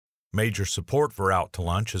Major support for Out to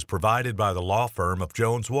Lunch is provided by the law firm of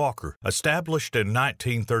Jones Walker, established in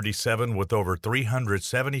 1937 with over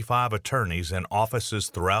 375 attorneys and offices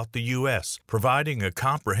throughout the U.S., providing a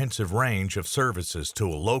comprehensive range of services to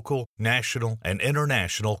a local, national, and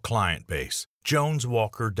international client base.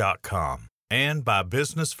 JonesWalker.com. And by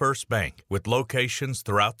Business First Bank, with locations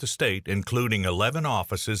throughout the state, including 11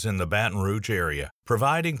 offices in the Baton Rouge area,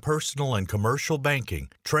 providing personal and commercial banking,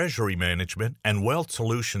 treasury management, and wealth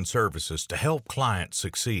solution services to help clients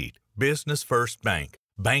succeed. Business First Bank,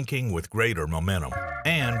 banking with greater momentum.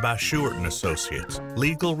 And by Shewart & Associates,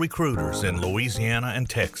 legal recruiters in Louisiana and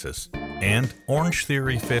Texas. And Orange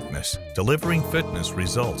Theory Fitness, delivering fitness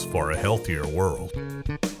results for a healthier world.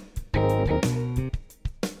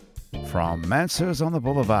 From Mansur's on the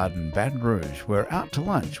Boulevard in Baton Rouge, we're out to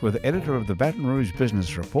lunch with editor of the Baton Rouge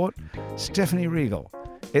Business Report, Stephanie Riegel.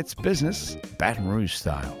 It's business Baton Rouge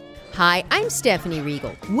style. Hi, I'm Stephanie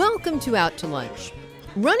Riegel. Welcome to Out to Lunch.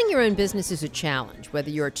 Running your own business is a challenge, whether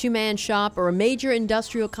you're a two-man shop or a major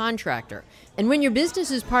industrial contractor. And when your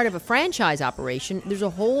business is part of a franchise operation, there's a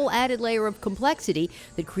whole added layer of complexity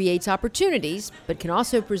that creates opportunities, but can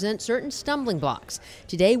also present certain stumbling blocks.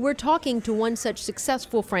 Today, we're talking to one such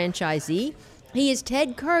successful franchisee. He is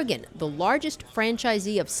Ted Kurgan, the largest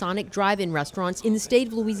franchisee of Sonic drive-in restaurants in the state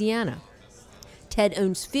of Louisiana. Ted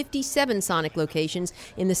owns 57 Sonic locations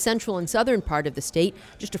in the central and southern part of the state,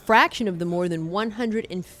 just a fraction of the more than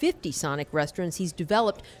 150 Sonic restaurants he's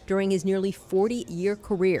developed during his nearly 40-year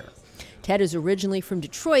career. Ted is originally from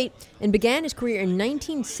Detroit and began his career in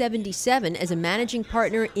 1977 as a managing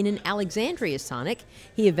partner in an Alexandria Sonic.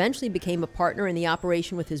 He eventually became a partner in the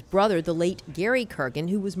operation with his brother, the late Gary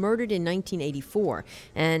Kurgan, who was murdered in 1984.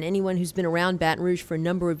 And anyone who's been around Baton Rouge for a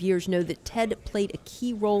number of years know that Ted played a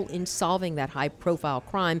key role in solving that high-profile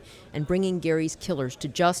crime and bringing Gary's killers to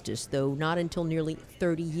justice, though not until nearly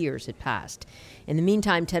 30 years had passed. In the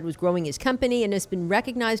meantime, Ted was growing his company and has been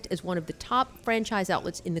recognized as one of the top franchise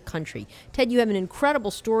outlets in the country. Ted, you have an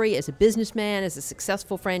incredible story as a businessman, as a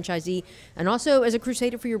successful franchisee, and also as a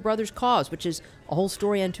crusader for your brother's cause, which is a whole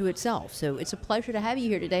story unto itself. So it's a pleasure to have you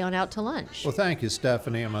here today on Out to Lunch. Well, thank you,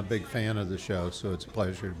 Stephanie. I'm a big fan of the show, so it's a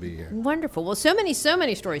pleasure to be here. Wonderful. Well, so many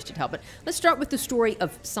stories to tell, but let's start with the story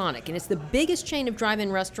of Sonic. And it's the biggest chain of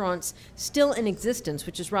drive-in restaurants still in existence,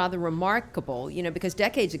 which is rather remarkable, because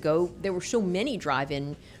decades ago, there were so many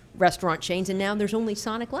drive-in restaurant chains, and now there's only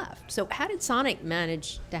Sonic left. So how did Sonic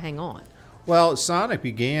manage to hang on? Well, Sonic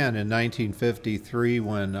began in 1953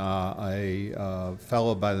 when a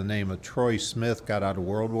fellow by the name of Troy Smith got out of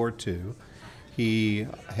World War II. He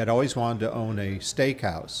had always wanted to own a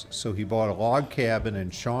steakhouse, so he bought a log cabin in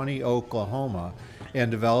Shawnee, Oklahoma, and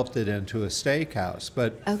developed it into a steakhouse.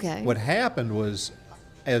 But What happened was,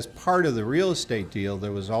 as part of the real estate deal,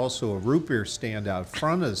 there was also a root beer stand out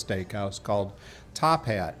front of the steakhouse called Top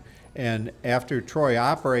Hat. And after Troy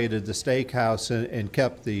operated the steakhouse and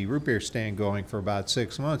kept the root beer stand going for about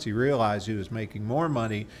 6 months, he realized he was making more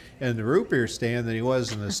money in the root beer stand than he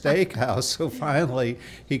was in the steakhouse. So finally,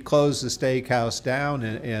 he closed the steakhouse down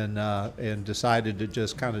and decided to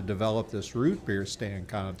just kind of develop this root beer stand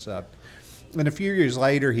concept. And a few years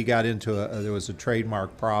later, he got into there was a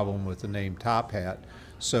trademark problem with the name Top Hat.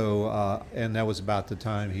 So, and that was about the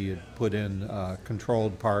time he had put in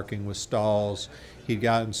controlled parking with stalls. He'd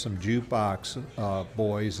gotten some jukebox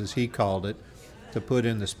boys, as he called it, to put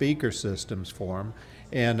in the speaker systems for him.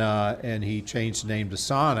 And he changed the name to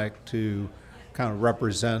Sonic to kind of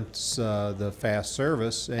represent the fast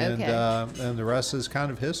service. And the rest is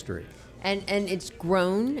kind of history. And it's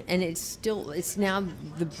grown, and it's now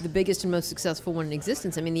the biggest and most successful one in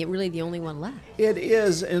existence. I mean, really the only one left. It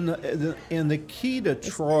is, and the key to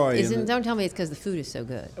Troy. Don't tell me it's because the food is so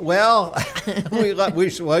good. Well, we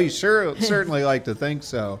certainly like to think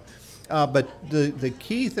so. But the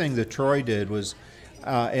key thing that Troy did was,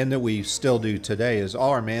 and that we still do today, is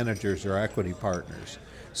all our managers are equity partners.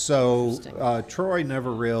 So Troy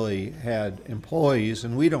never really had employees,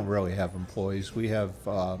 and we don't really have employees. We have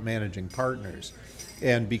managing partners.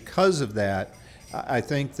 And because of that, I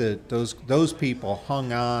think that those people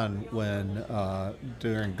hung on when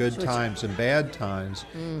during good times and bad times,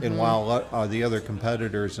 and while the other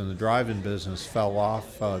competitors in the drive-in business fell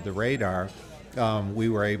off the radar, we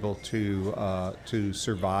were able to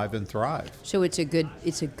survive and thrive. So it's a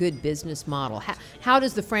good business model. How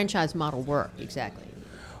does the franchise model work exactly?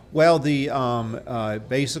 Well,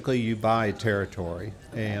 basically you buy territory,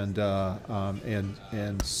 and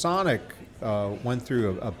Sonic went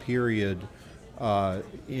through a period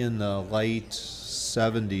in the late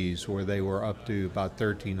 70s where they were up to about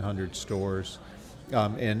 1,300 stores,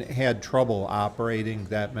 and had trouble operating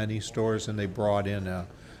that many stores, and they brought in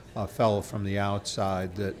a fellow from the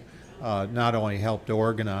outside that not only helped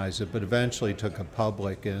organize it, but eventually took it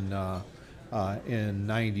public in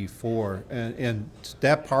 '94. And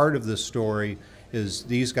that part of the story is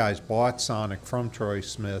these guys bought Sonic from Troy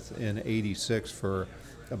Smith in '86 for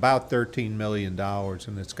about $13 million,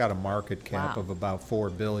 and it's got a market cap of about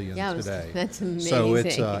 $4 billion today. That's amazing. So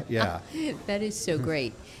it's that is so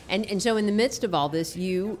great. And so in the midst of all this,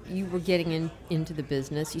 you were getting into the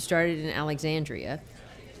business. You started in Alexandria,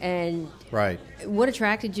 and right. What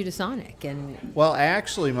attracted you to Sonic? And well,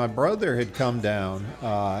 actually, my brother had come down,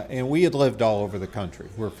 and we had lived all over the country.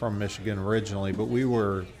 We're from Michigan originally, but we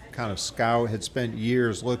were kind of had spent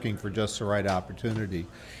years looking for just the right opportunity.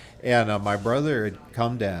 And my brother had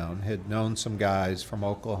come down, had known some guys from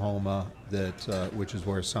Oklahoma, which is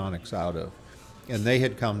where Sonic's out of. And they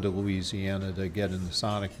had come to Louisiana to get in the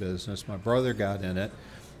Sonic business. My brother got in it.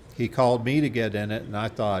 He called me to get in it, and I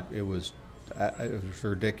thought it was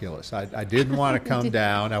ridiculous. I didn't want to come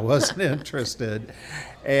down. I wasn't interested.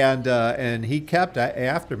 And he kept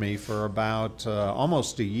after me for about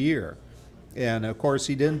almost a year. And, of course,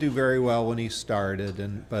 he didn't do very well when he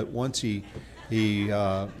started. But once he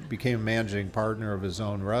became a managing partner of his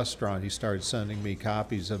own restaurant, he started sending me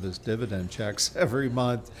copies of his dividend checks every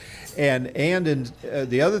month. And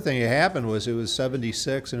the other thing that happened was it was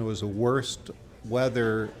 76, and it was the worst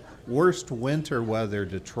winter weather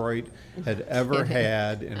Detroit had ever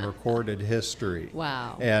had in recorded history.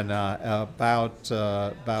 Wow. And about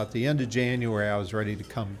the end of January, I was ready to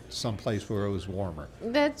come someplace where it was warmer.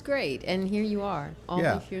 That's great. And here you are, all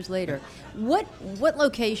these years later. What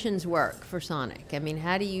locations work for Sonic? I mean,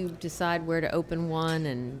 how do you decide where to open one,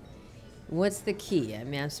 and what's the key? I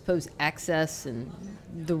mean, I suppose access and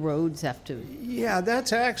the roads have to... Yeah,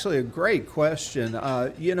 that's actually a great question.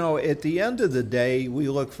 At the end of the day, we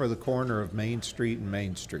look for the corner of Main Street and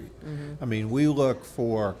Main Street. Mm-hmm. I mean, we look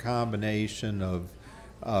for a combination of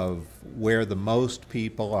where the most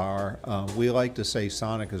people are. We like to say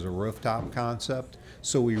Sonic is a rooftop concept.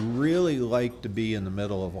 So we really like to be in the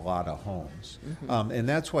middle of a lot of homes. Mm-hmm. And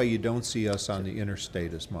that's why you don't see us on the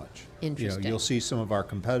interstate as much. Interesting. You'll see some of our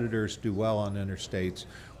competitors do well on interstates.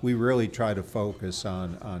 We really try to focus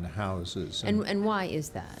on houses. And why is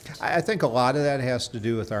that? I think a lot of that has to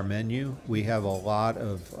do with our menu. We have a lot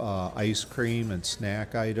of ice cream and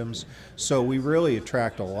snack items. So we really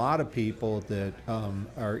attract a lot of people that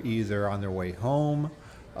are either on their way home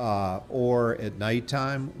or at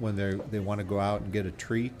nighttime when they want to go out and get a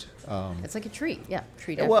treat. It's like a treat, yeah.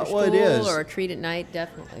 Treat after school, it is. Or a treat at night,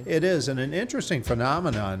 definitely. It is, and an interesting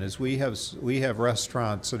phenomenon is we have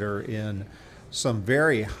restaurants that are in some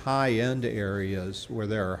very high-end areas where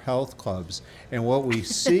there are health clubs, and what we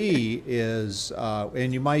see is,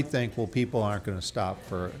 and you might think, well, people aren't going to stop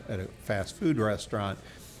at a fast food restaurant.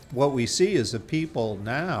 What we see is that people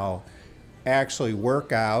now actually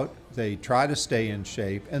work out. They try to stay in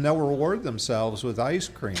shape, and they'll reward themselves with ice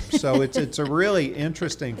cream. So it's a really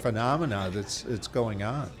interesting phenomena that's going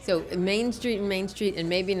on. So Main Street, and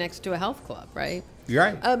maybe next to a health club, right? You're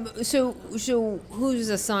right. So who's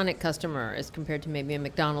a Sonic customer as compared to maybe a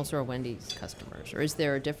McDonald's or a Wendy's customers, or is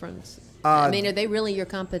there a difference? I mean, are they really your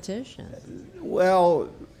competition? Well,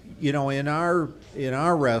 in our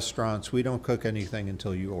restaurants, we don't cook anything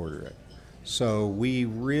until you order it. So we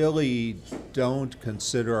really don't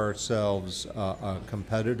consider ourselves a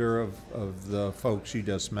competitor of the folks you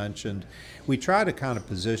just mentioned. We try to kind of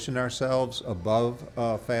position ourselves above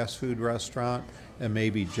a fast food restaurant and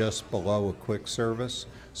maybe just below a quick service.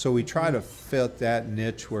 So we try to fit that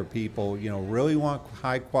niche where people, really want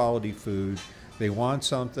high quality food. They want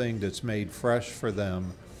something that's made fresh for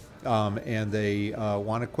them, and they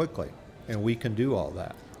want it quickly. And we can do all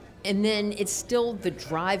that. And then it's still the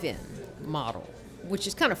drive-in model, which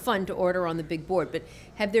is kind of fun to order on the big board. But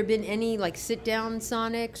have there been any sit-down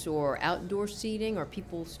Sonics or outdoor seating, or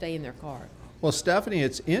people stay in their car? Well, Stephanie,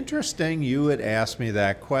 it's interesting you would ask me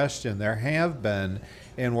that question. There have been,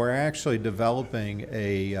 and we're actually developing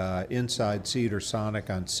a inside seater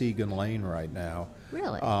Sonic on Segan Lane right now.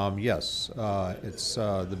 Really? Yes. It's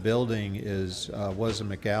the building was a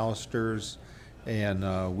McAllister's,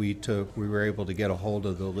 and we were able to get a hold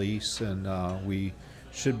of the lease, and we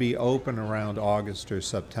should be open around August or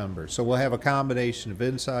September. So we'll have a combination of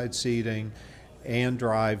inside seating and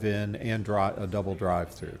drive-in and a double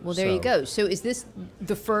drive-through. Well, there you go. So is this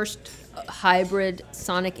the first hybrid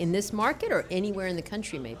Sonic in this market, or anywhere in the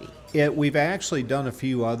country maybe? We've actually done a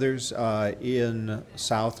few others in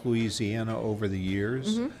South Louisiana over the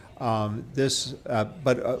years. Mm-hmm.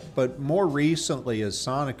 But more recently, as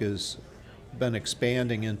Sonic has been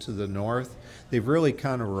expanding into the north, they've really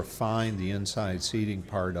kind of refined the inside seating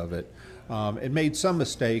part of it. It made some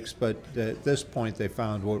mistakes, but at this point they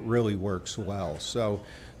found what really works well. So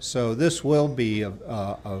this will be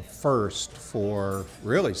a first for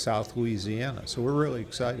really South Louisiana. So we're really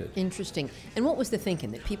excited. Interesting. And what was the thinking?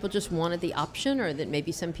 That people just wanted the option, or that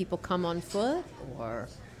maybe some people come on foot, or?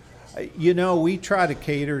 We try to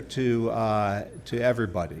cater to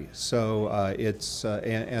everybody. So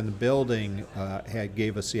and the building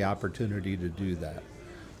gave us the opportunity to do that.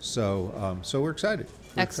 So we're excited.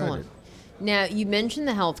 Excellent. Now, you mentioned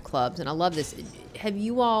the health clubs, and I love this. Have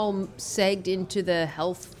you all segged into the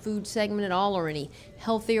health food segment at all, or any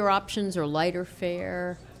healthier options or lighter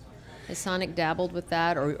fare? Has Sonic dabbled with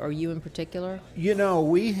that, or you in particular?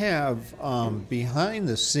 We have, behind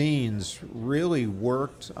the scenes, really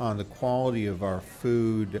worked on the quality of our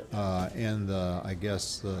food and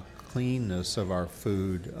the cleanness of our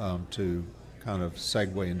food, to kind of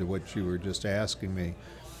segue into what you were just asking me.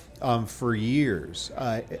 For years.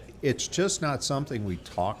 It's just not something we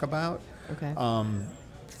talk about. Okay.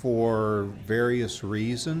 For various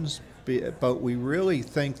reasons. But we really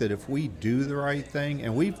think that if we do the right thing,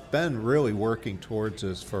 and we've been really working towards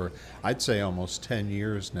this for, I'd say, almost 10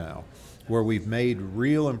 years now, where we've made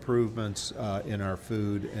real improvements in our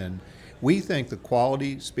food, and we think the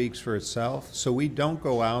quality speaks for itself, so we don't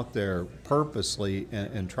go out there purposely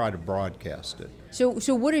and try to broadcast it. So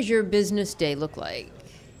what does your business day look like?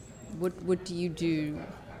 What do you do?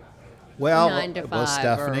 Well, 9 to 5, well,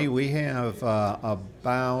 Stephanie, we have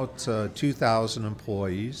about 2,000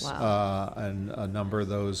 employees. Wow. And a number of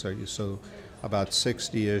those are about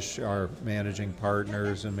 60-ish are managing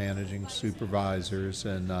partners and managing supervisors,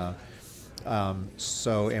 and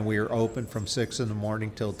and we are open from 6 in the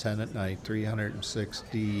morning till 10 at night,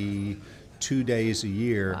 362 days a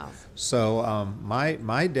year. Wow. So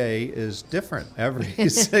my day is different every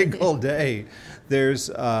single day. There's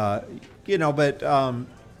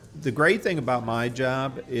the great thing about my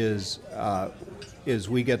job is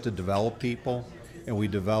we get to develop people, and we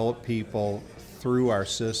develop people through our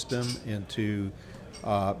system into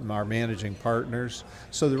our managing partners.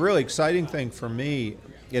 So the really exciting thing for me,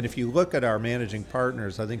 and if you look at our managing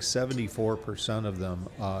partners, I think 74% of them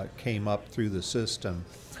came up through the system.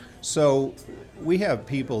 So we have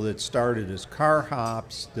people that started as car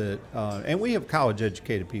hops, and we have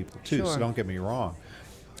college-educated people too. Sure. So don't get me wrong.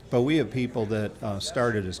 But we have people that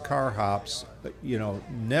started as car hops,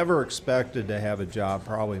 never expected to have a job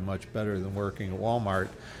probably much better than working at Walmart,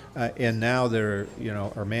 and now they're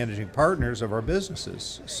are managing partners of our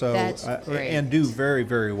businesses. So That's great. And do very,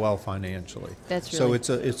 very well financially. That's really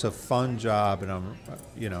so it's a fun job, and I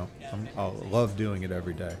love doing it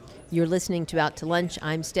every day. You're listening to Out to Lunch.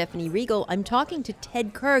 I'm Stephanie Riegel. I'm talking to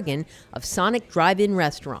Ted Kurgan of Sonic Drive-In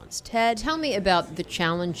Restaurants. Ted, tell me about the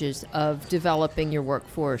challenges of developing your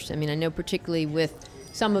workforce. I mean, I know particularly with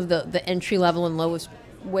some of the entry-level and lowest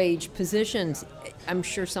wage positions, I'm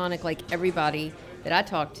sure Sonic, like everybody that I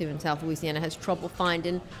talk to in South Louisiana, has trouble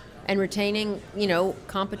finding and retaining,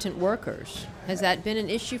 competent workers. Has that been an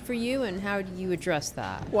issue for you, and how do you address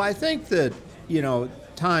that? Well, I think that,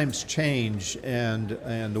 times change and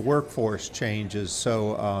the workforce changes,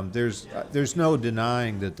 so there's no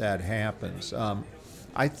denying that happens.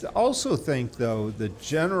 I also think, though, that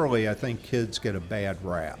generally I think kids get a bad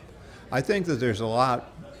rap. I think that there's a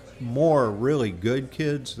lot more really good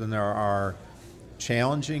kids than there are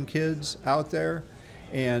challenging kids out there,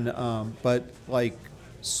 and but like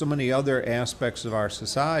so many other aspects of our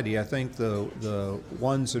society, I think the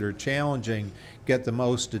ones that are challenging get the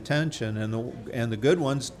most attention, and the good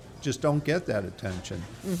ones just don't get that attention.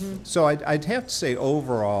 Mm-hmm. So I'd have to say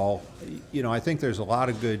overall, I think there's a lot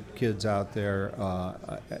of good kids out there,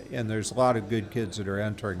 and there's a lot of good kids that are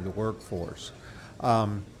entering the workforce.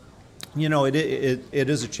 It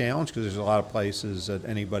is a challenge because there's a lot of places that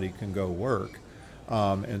anybody can go work.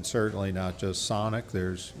 And certainly not just Sonic.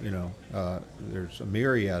 There's a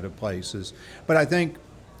myriad of places, but I think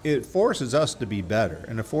it forces us to be better,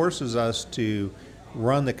 and it forces us to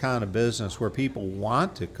run the kind of business where people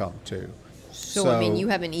want to come to. So I mean, you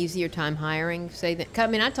have an easier time hiring, say that. I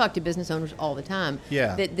mean, I talk to business owners all the time.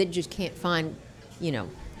 Yeah. That just can't find,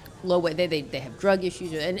 low wage. They have drug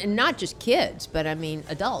issues, and not just kids, but I mean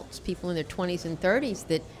adults, people in their 20s and 30s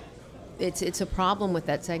that. It's a problem with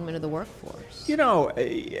that segment of the workforce.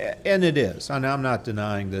 And it is. And I'm not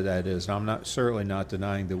denying that is. And I'm certainly not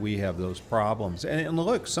denying that we have those problems. And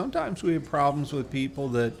look, sometimes we have problems with people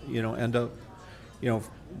that, end up,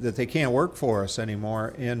 that they can't work for us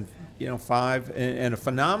anymore. And, and a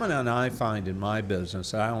phenomenon I find in my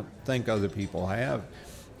business, I don't think other people have,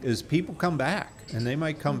 is people come back. And they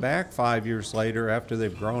might come back 5 years later after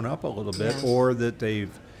they've grown up a little bit, or that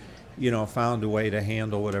they've found a way to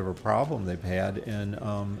handle whatever problem they've had,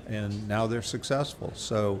 and now they're successful.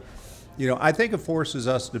 So, I think it forces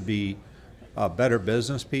us to be better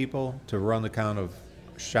business people, to run the kind of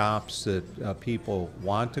shops that people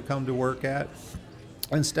want to come to work at.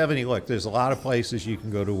 And Stephanie, look, there's a lot of places you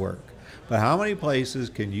can go to work, but how many places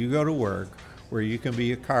can you go to work where you can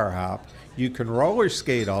be a car hop, you can roller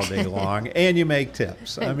skate all day long, and you make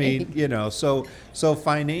tips? I mean, so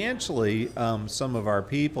financially, some of our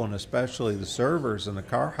people, and especially the servers and the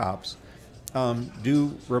car hops,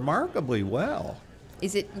 do remarkably well.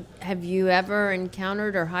 Have you ever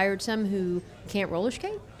encountered or hired some who can't roller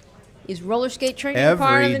skate? Is roller skate training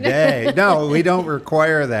part of the day? No, we don't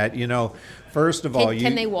require that. First of all,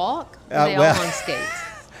 can they walk? Or are they all on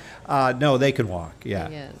skates? No, they can walk.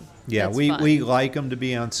 Yeah. We like them to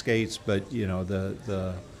be on skates, but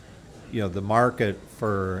the market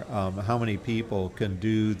for how many people can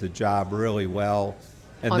do the job really well.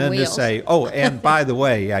 And on then wheels. To say, and by the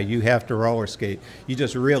way, you have to roller skate. You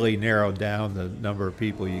just really narrowed down the number of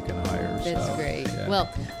people you can hire. That's great. Yeah. Well,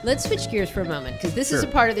 let's switch gears for a moment, because this is a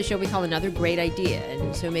part of the show we call Another Great Idea.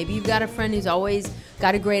 And so maybe you've got a friend who's always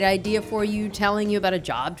got a great idea for you, telling you about a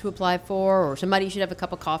job to apply for, or somebody you should have a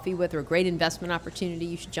cup of coffee with, or a great investment opportunity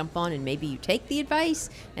you should jump on, and maybe you take the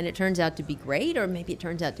advice and it turns out to be great, or maybe it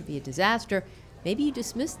turns out to be a disaster. Maybe you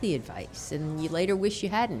dismiss the advice and you later wish you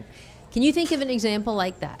hadn't. Can you think of an example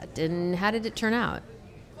like that, and how did it turn out?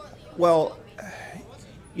 Well,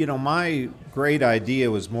 my great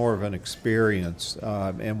idea was more of an experience.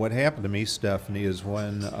 And what happened to me, Stephanie, is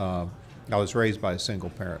when I was raised by a single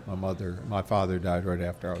parent. My father died right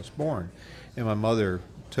after I was born. And my mother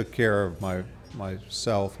took care of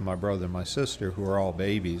myself, and my brother and my sister, who were all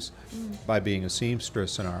babies, by being a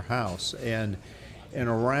seamstress in our house. And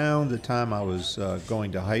around the time I was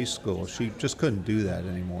going to high school, she just couldn't do that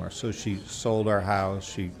anymore. So she sold our house,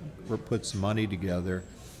 she put some money together,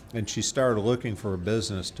 and she started looking for a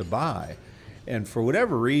business to buy. And for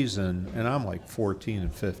whatever reason, and I'm like 14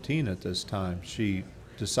 and 15 at this time, she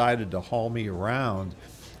decided to haul me around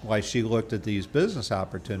while she looked at these business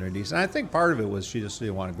opportunities. And I think part of it was she just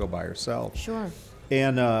didn't want to go by herself. Sure.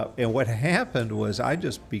 And what happened was I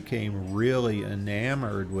just became really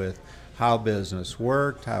enamored with how business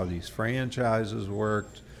worked, how these franchises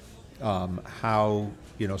worked, how,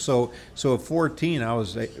 so at 14 I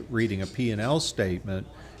was reading a P&L statement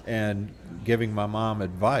and giving my mom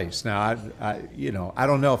advice. Now, I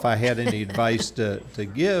don't know if I had any advice to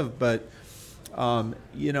give, but,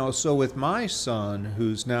 so with my son,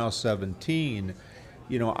 who's now 17,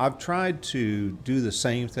 I've tried to do the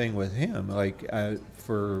same thing with him. Like,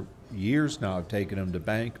 for years now, I've taken him to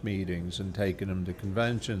bank meetings and taken him to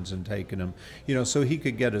conventions and taken him, so he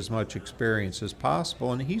could get as much experience as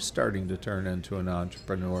possible, and he's starting to turn into an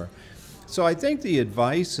entrepreneur. So I think the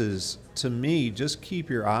advice is, to me, just keep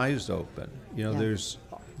your eyes open. There's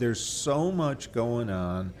so much going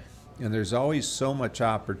on, and there's always so much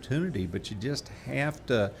opportunity, but you just have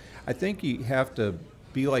to, I think you have to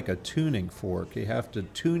be like a tuning fork. You have to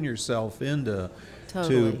tune yourself into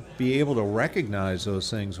to be able to recognize those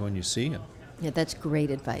things when you see them. Yeah, that's great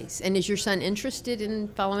advice. And is your son interested in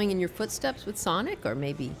following in your footsteps with Sonic, or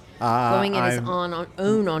maybe going in his own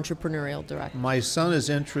entrepreneurial direction? My son is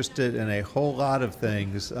interested in a whole lot of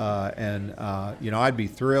things, and I'd be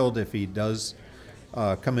thrilled if he does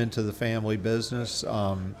come into the family business.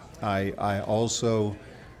 I also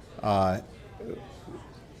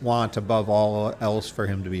want, above all else, for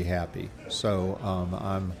him to be happy. So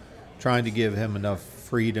I'm trying to give him enough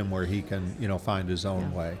freedom where he can, find his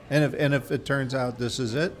own way. And if it turns out this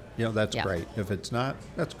is it, that's great. If it's not,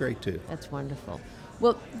 that's great too. That's wonderful.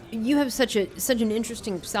 Well, you have such an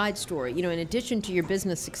interesting side story. In addition to your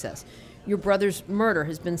business success, your brother's murder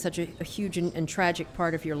has been such a huge and tragic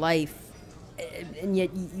part of your life, and yet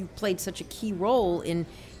you played such a key role in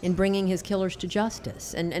bringing his killers to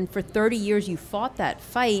justice. And for 30 years you fought that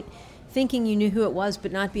fight, thinking you knew who it was,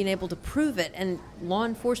 but not being able to prove it, and law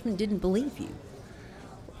enforcement didn't believe you.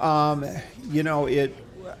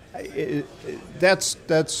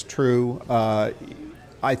 That's true.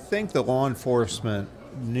 I think the law enforcement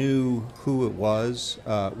knew who it was.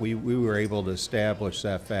 We were able to establish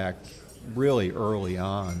that fact really early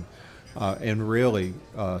on, and really,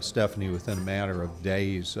 Stephanie, within a matter of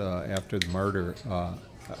days after the murder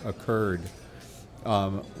occurred.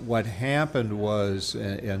 What happened was,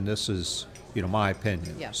 and this is, my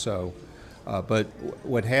opinion. Yeah. So, but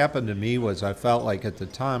what happened to me was I felt like at the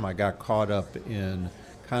time I got caught up in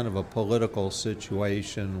kind of a political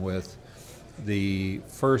situation with the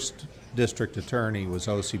first district attorney was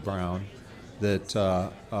O.C. Brown,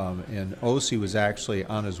 and O.C. was actually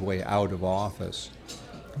on his way out of office.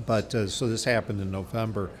 But so this happened in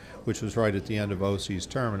November, which was right at the end of O.C.'s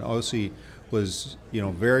term, and O.C. was,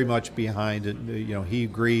 very much behind it. He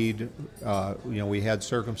agreed. We had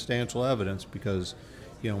circumstantial evidence because,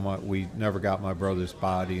 we never got my brother's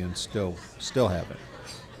body and still haven't.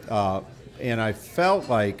 And I felt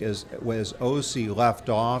like as O.C. left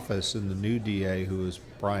office and the new DA, who was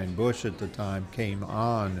Brian Bush at the time, came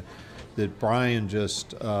on, that Brian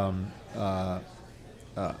just.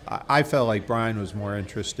 I felt like Brian was more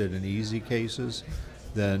interested in easy cases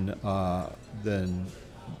than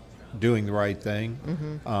doing the right thing.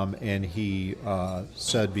 Mm-hmm. And he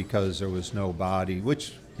said because there was no body,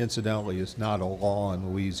 which incidentally is not a law in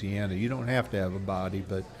Louisiana. You don't have to have a body,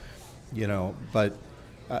 but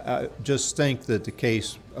I just think that the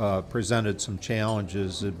case presented some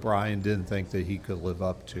challenges that Brian didn't think that he could live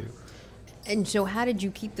up to. And so how did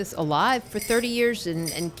you keep this alive for 30 years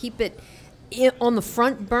and keep it on the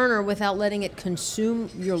front burner without letting it consume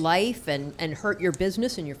your life and hurt your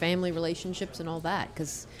business and your family relationships and all that?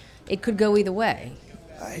 Because it could go either way,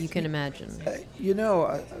 you can imagine.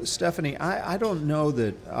 Stephanie, I don't know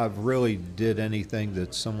that I've really did anything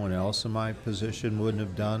that someone else in my position wouldn't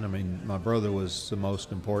have done. I mean, my brother was the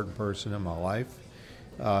most important person in my life.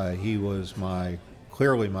 He was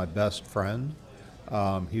clearly my best friend.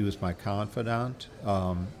 He was my confidant.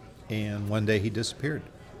 And one day he disappeared.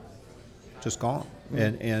 Just gone.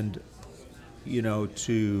 Mm-hmm. And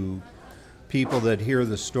to people that hear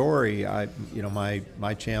the story,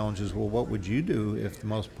 my challenge is, well, what would you do if the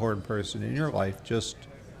most important person in your life just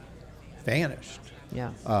vanished?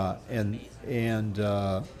 Yeah.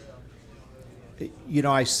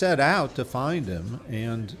 I set out to find him,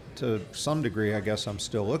 and to some degree, I guess I'm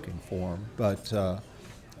still looking for him. But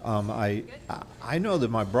I know that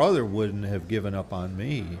my brother wouldn't have given up on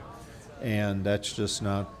me. And that's just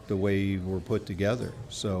not the way we're put together.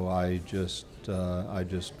 So I just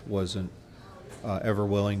wasn't ever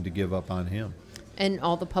willing to give up on him. And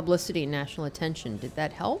all the publicity and national attention, did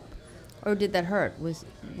that help, or did that hurt? Was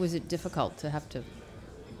it difficult to have to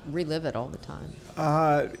relive it all the time?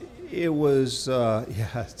 It was.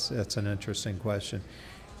 That's an interesting question.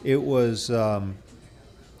 It was.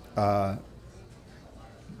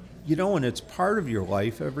 When it's part of your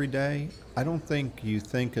life every day, I don't think you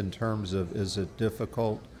think in terms of is it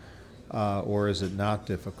difficult or is it not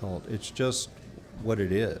difficult. It's just what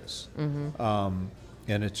it is. Mm-hmm.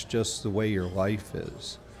 And it's just the way your life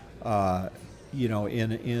is.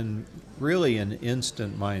 In really an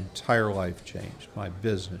instant, my entire life changed. My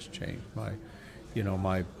business changed.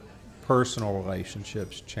 My personal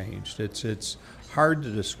relationships changed. It's hard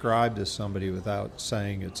to describe to somebody without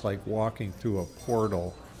saying it's like walking through a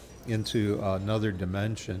portal into another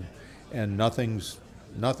dimension, and nothing is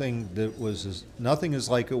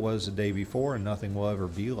like it was the day before, and nothing will ever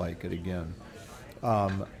be like it again.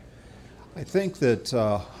 I think that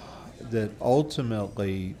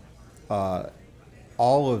ultimately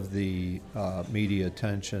all of the media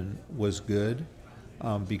attention was good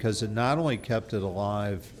because it not only kept it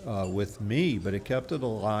alive with me, but it kept it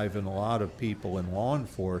alive in a lot of people in law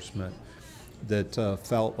enforcement that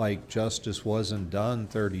felt like justice wasn't done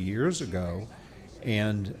 30 years ago,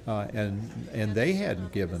 and they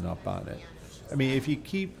hadn't given up on it. I mean, if you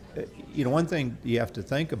keep, one thing you have to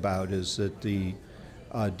think about is that the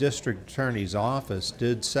district attorney's office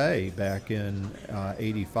did say back in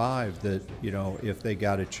 '85 that if they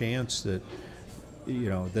got a chance that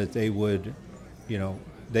that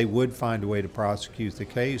they would find a way to prosecute the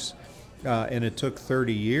case. And it took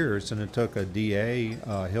 30 years, and it took a DA,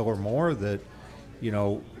 Hiller Moore, that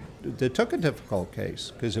took a difficult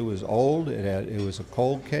case because it was old. It was a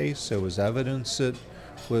cold case. There was evidence that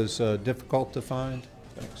was difficult to find.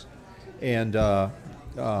 Thanks. And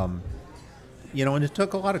and it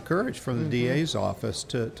took a lot of courage from the DA's office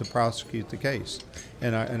to prosecute the case.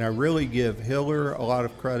 And I really give Hiller a lot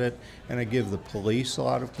of credit, and I give the police a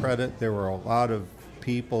lot of credit. There were a lot of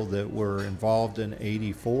people that were involved in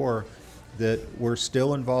 '84 that were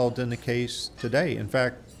still involved in the case today. In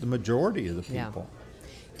fact, the majority of the people.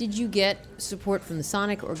 Yeah. Did you get support from the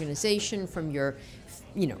Sonic organization, from your,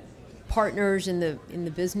 partners in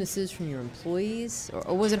the businesses, from your employees,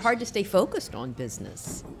 or was it hard to stay focused on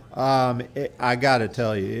business? I got to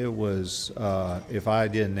tell you, it was. If I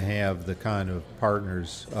didn't have the kind of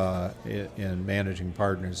partners and managing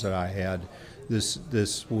partners that I had,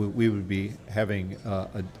 we would be having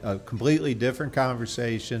a completely different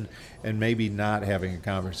conversation, and maybe not having a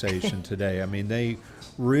conversation today. I mean, they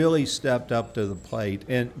really stepped up to the plate,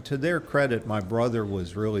 and to their credit, my brother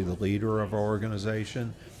was really the leader of our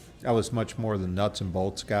organization. I was much more the nuts and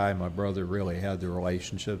bolts guy. My brother really had the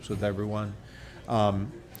relationships with everyone.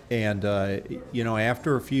 And,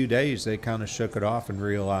 after a few days, they kind of shook it off and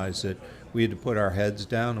realized that we had to put our heads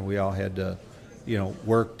down and we all had to,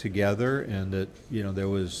 work together, and that, there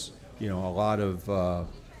was, a lot of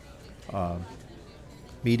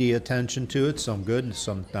media attention to it, some good and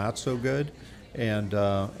some not so good. And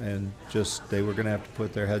just they were going to have to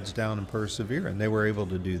put their heads down and persevere, and they were able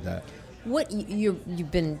to do that.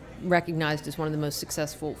 You've been recognized as one of the most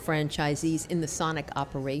successful franchisees in the Sonic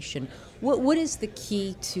operation. What is the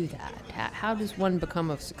key to that? How does one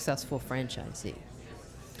become a successful franchisee?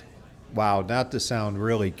 Wow, not to sound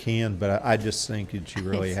really canned, but I just think that you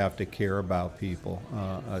really have to care about people,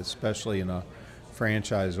 especially in a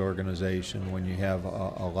franchise organization when you have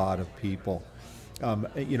a lot of people.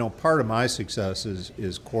 Part of my success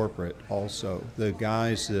is corporate also. The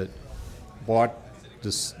guys that bought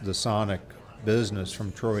the Sonic business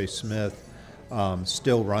from Troy Smith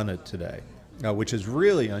still run it today, which is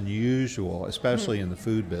really unusual, especially in the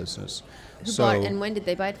food business. And when did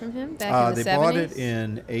they buy it from him? Back in the 70s? They bought it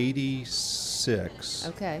in '86.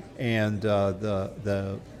 Okay. And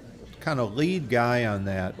the kind of lead guy on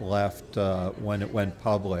that left when it went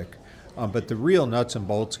public. But the real nuts and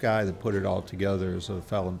bolts guy that put it all together is a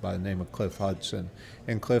fellow by the name of Cliff Hudson.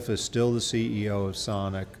 And Cliff is still the CEO of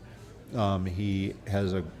Sonic. He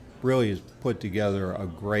has really put together a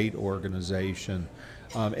great organization.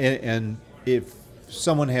 And if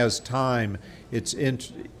someone has time, it's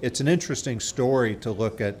an interesting story to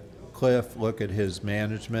look at Cliff, look at his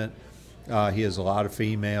management. He has a lot of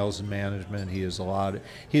females in management. He's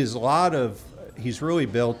really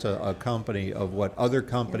built a company of what other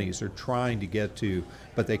companies are trying to get to,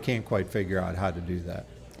 but they can't quite figure out how to do that.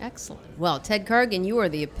 Excellent. Well, Ted Cargan, you are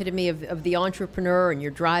the epitome of the entrepreneur, and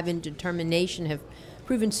your drive and determination have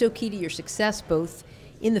proven so key to your success, both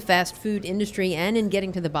in the fast food industry and in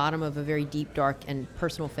getting to the bottom of a very deep, dark, and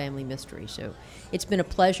personal family mystery. So it's been a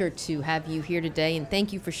pleasure to have you here today, and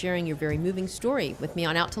thank you for sharing your very moving story with me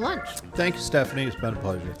on Out to Lunch. Thank you, Stephanie. It's been a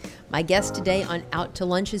pleasure. My guest today on Out to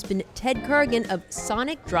Lunch has been Ted Cargan of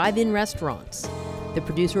Sonic Drive-In Restaurants. The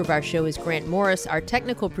producer of our show is Grant Morris. Our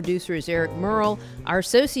technical producer is Eric Merle. Our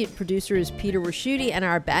associate producer is Peter Raschuti. And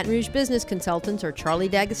our Baton Rouge business consultants are Charlie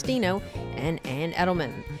D'Agostino and Ann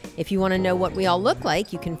Edelman. If you want to know what we all look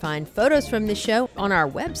like, you can find photos from this show on our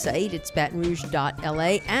website,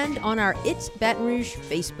 itsbatonrouge.la, and on our It's Baton Rouge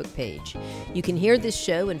Facebook page. You can hear this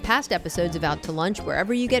show and past episodes of Out to Lunch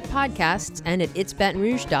wherever you get podcasts and at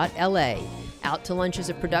itsbatonrouge.la. Out to Lunch is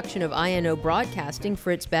a production of INO Broadcasting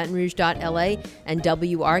for itsbatonrouge.la and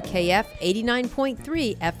WRKF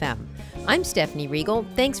 89.3 FM. I'm Stephanie Riegel.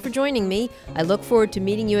 Thanks for joining me. I look forward to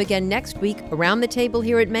meeting you again next week around the table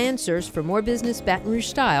here at Mansur's for more business Baton Rouge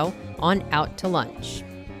style on Out to Lunch.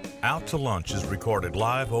 Out to Lunch is recorded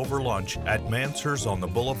live over lunch at Mansur's on the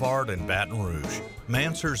Boulevard in Baton Rouge.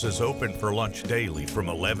 Mansur's is open for lunch daily from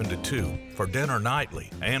 11 to 2, for dinner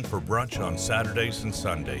nightly, and for brunch on Saturdays and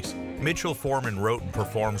Sundays. Mitchell Foreman wrote and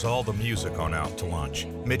performs all the music on Out to Lunch.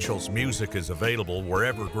 Mitchell's music is available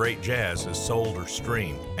wherever great jazz is sold or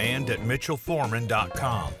streamed, and at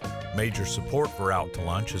mitchellforeman.com. Major support for Out to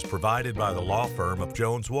Lunch is provided by the law firm of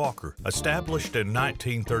Jones Walker, established in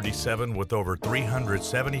 1937 with over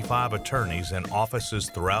 375 attorneys and offices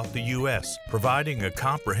throughout the U.S., providing a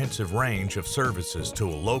comprehensive range of services to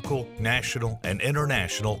a local, national, and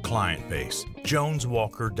international client base.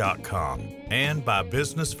 JonesWalker.com. And by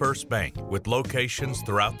Business First Bank, with locations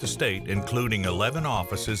throughout the state, including 11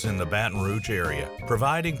 offices in the Baton Rouge area,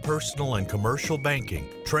 providing personal and commercial banking,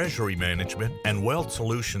 treasury management, and wealth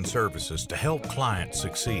solution services to help clients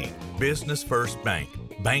succeed. Business First Bank,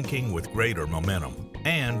 banking with greater momentum.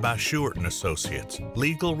 And by Shewart & Associates,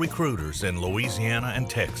 legal recruiters in Louisiana and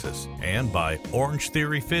Texas. And by Orange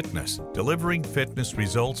Theory Fitness, delivering fitness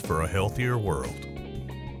results for a healthier world.